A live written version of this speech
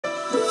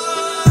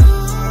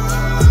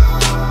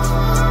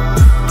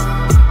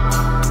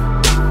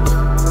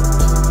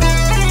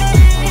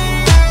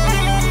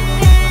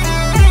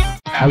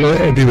Hello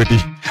everybody,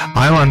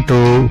 I'm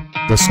onto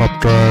the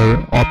software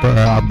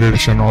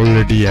upgradation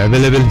already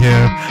available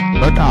here,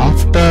 but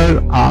after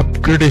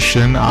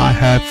upgradation I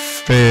have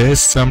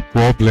faced some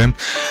problem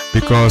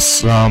because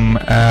some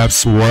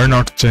apps were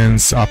not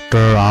changed after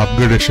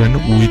upgradation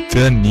with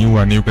the new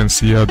one. You can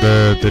see here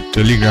the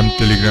Telegram,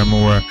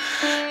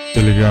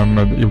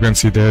 you can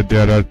see that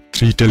there are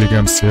 3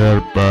 telegrams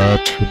here,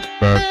 but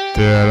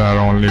there are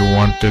only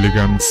 1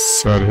 telegram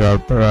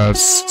here,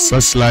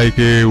 such like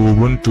a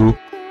Ubuntu.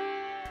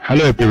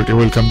 Hello everybody,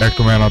 welcome back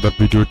to my another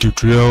video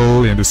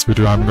tutorial. In this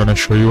video I'm gonna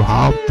show you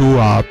how to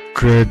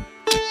upgrade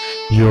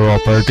your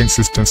operating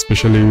system,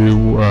 especially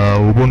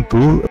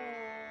Ubuntu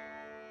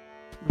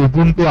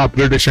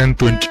upgradation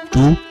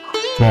 22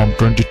 from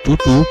 22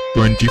 to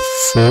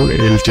 24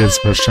 LTS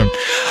version.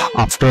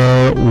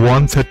 After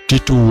 130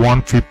 to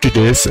 150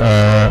 days,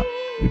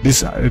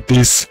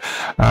 this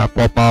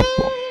pop-up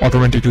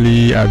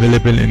automatically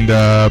available in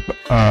the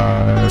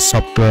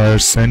software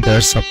center,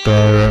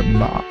 software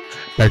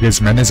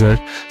package manager.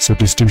 So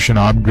distribution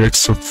upgrades.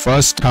 So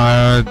first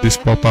this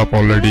pop-up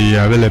already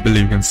available,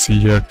 you can see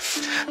here.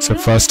 So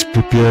first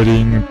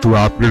preparing to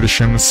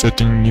upgradation,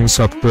 setting new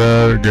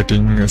software,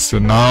 getting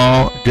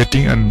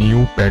a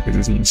new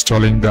package,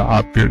 installing the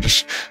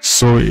upgrades.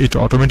 So it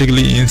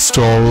automatically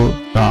install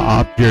the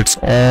upgrades,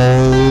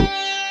 all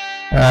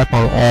app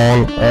or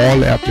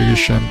all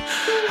application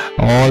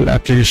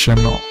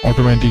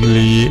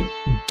automatically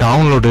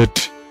downloaded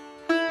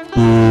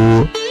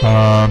to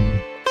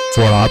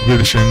for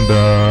upgradation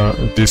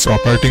this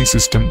operating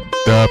system.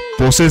 The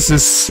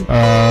processes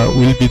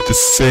will be the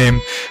same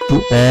to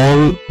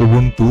all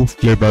Ubuntu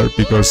flavor,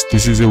 because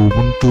this is a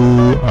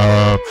Ubuntu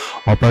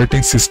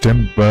operating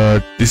system,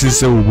 but this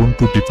is a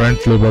Ubuntu different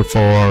flavor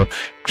for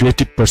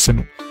creative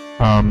person.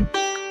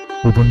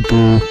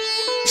 Ubuntu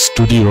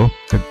Studio,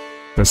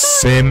 the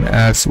same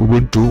as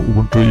Ubuntu.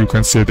 You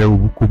can say the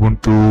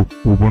Ubuntu,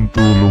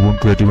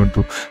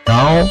 Ubuntu.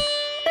 Now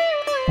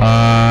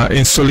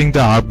installing the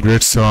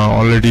upgrades,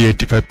 already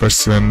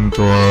 85%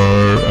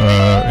 or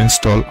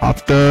installed.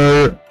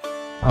 After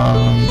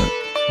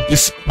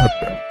this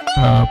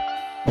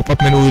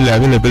pop-up menu will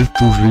available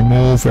to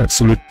remove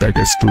absolute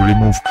package, to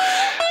remove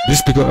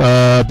this,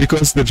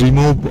 because they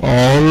remove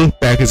all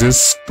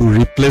packages to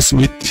replace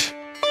with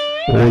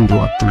old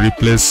one, to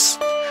replace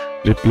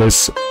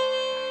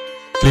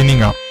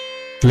cleaning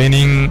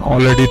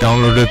already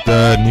downloaded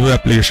the new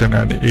application,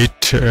 and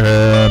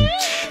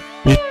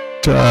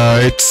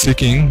it's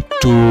seeking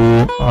to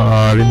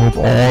remove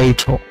all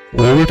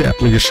old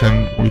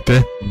application with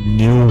a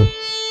new.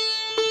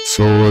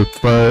 So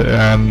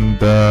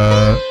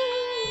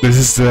this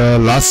is the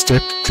last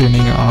step,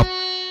 cleaning up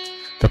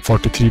the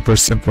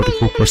 43%,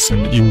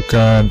 44%. You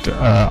can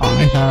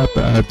I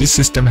have this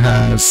system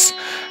has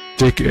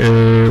take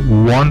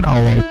 1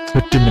 hour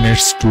 30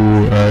 minutes to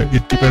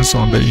it depends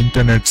on the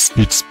internet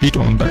speed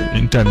on the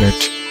internet.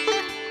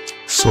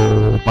 So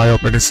my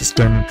operating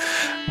system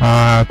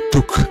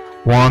took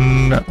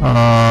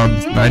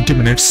 90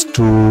 minutes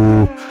to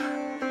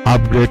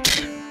upgrade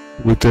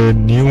with a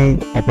new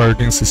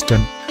operating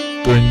system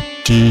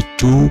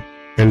 22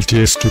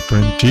 LTS to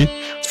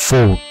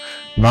 24.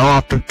 Now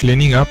after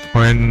cleaning up,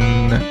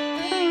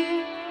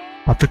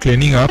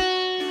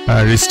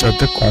 restart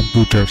the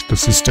computer, the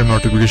system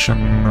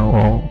notification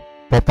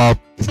pop-up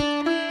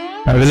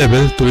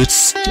available to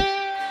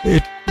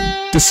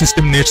the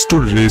system needs to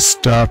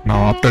restart.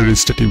 Now after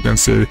restart, you can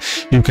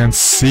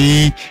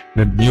see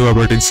the new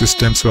operating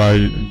system. So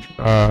I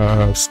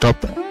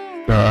stop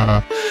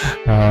the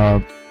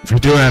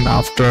video, and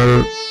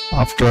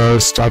after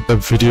start the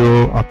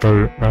video,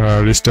 after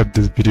restart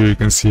this video, you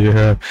can see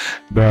here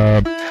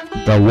the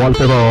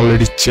wallpaper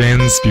already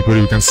changed. People,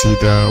 you can see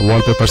the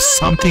wallpaper,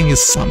 something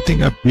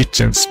a bit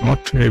changed,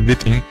 not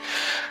everything,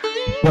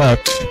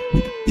 but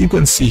you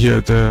can see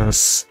here the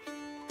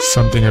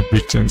something a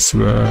bit changed.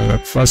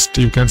 First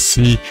you can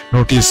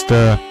notice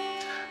the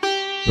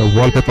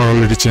wallpaper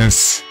already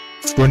changed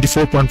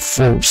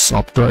 24.4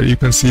 software. You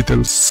can see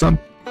there's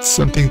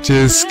something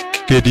changed,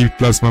 KD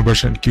Plasma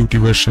version, Qt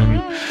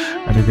version,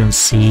 and you can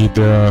see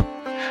the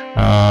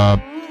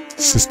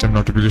system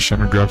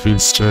notification,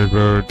 graphics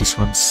driver. This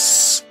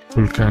one's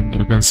full can.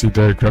 You can see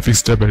the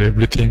graphics driver,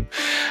 everything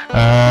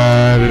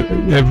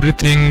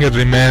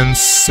remains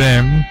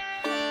same.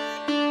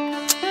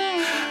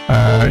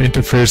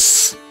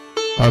 Interface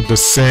are the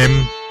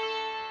same.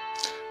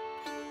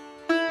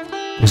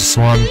 This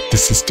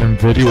system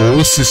very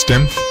old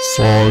system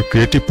for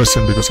creative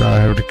person, because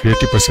I have the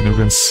creative person. You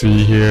can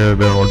see here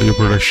the audio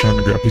production,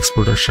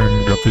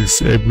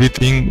 graphics,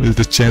 everything will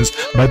be changed.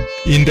 But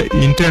in the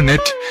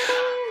internet,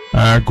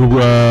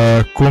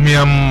 Google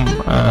Chromium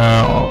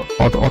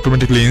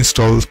automatically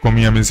installs.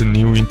 Chromium is a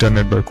new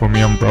internet by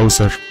Chromium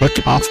browser, but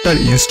after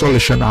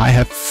installation I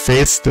have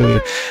faced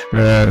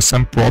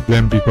some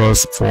problem,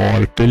 because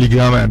for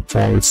Telegram and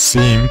for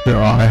SIM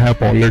I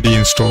have already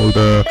installed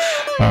the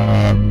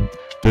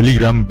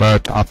Telegram,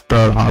 but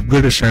after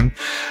upgradation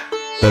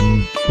the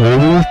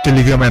old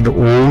Telegram and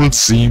old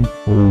Zim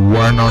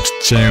were not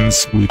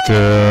changed with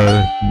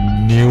a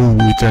new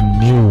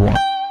one.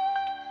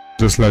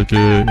 Just like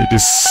it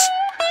is.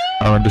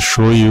 I want to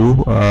show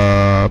you.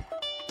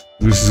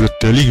 This is a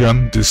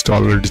Telegram. This is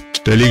already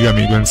Telegram.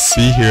 You can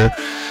see here.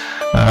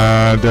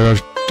 There are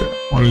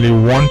only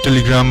one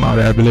Telegram are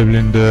available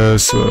in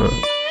this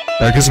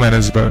package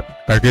manager.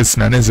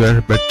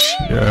 But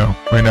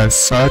when I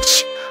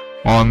search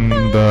on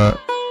the,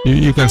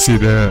 you can see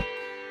the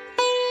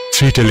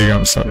 3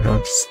 Telegrams are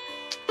here.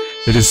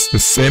 It is the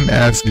same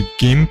as the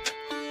GIMP.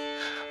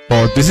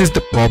 But this is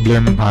the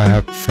problem I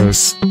have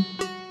first.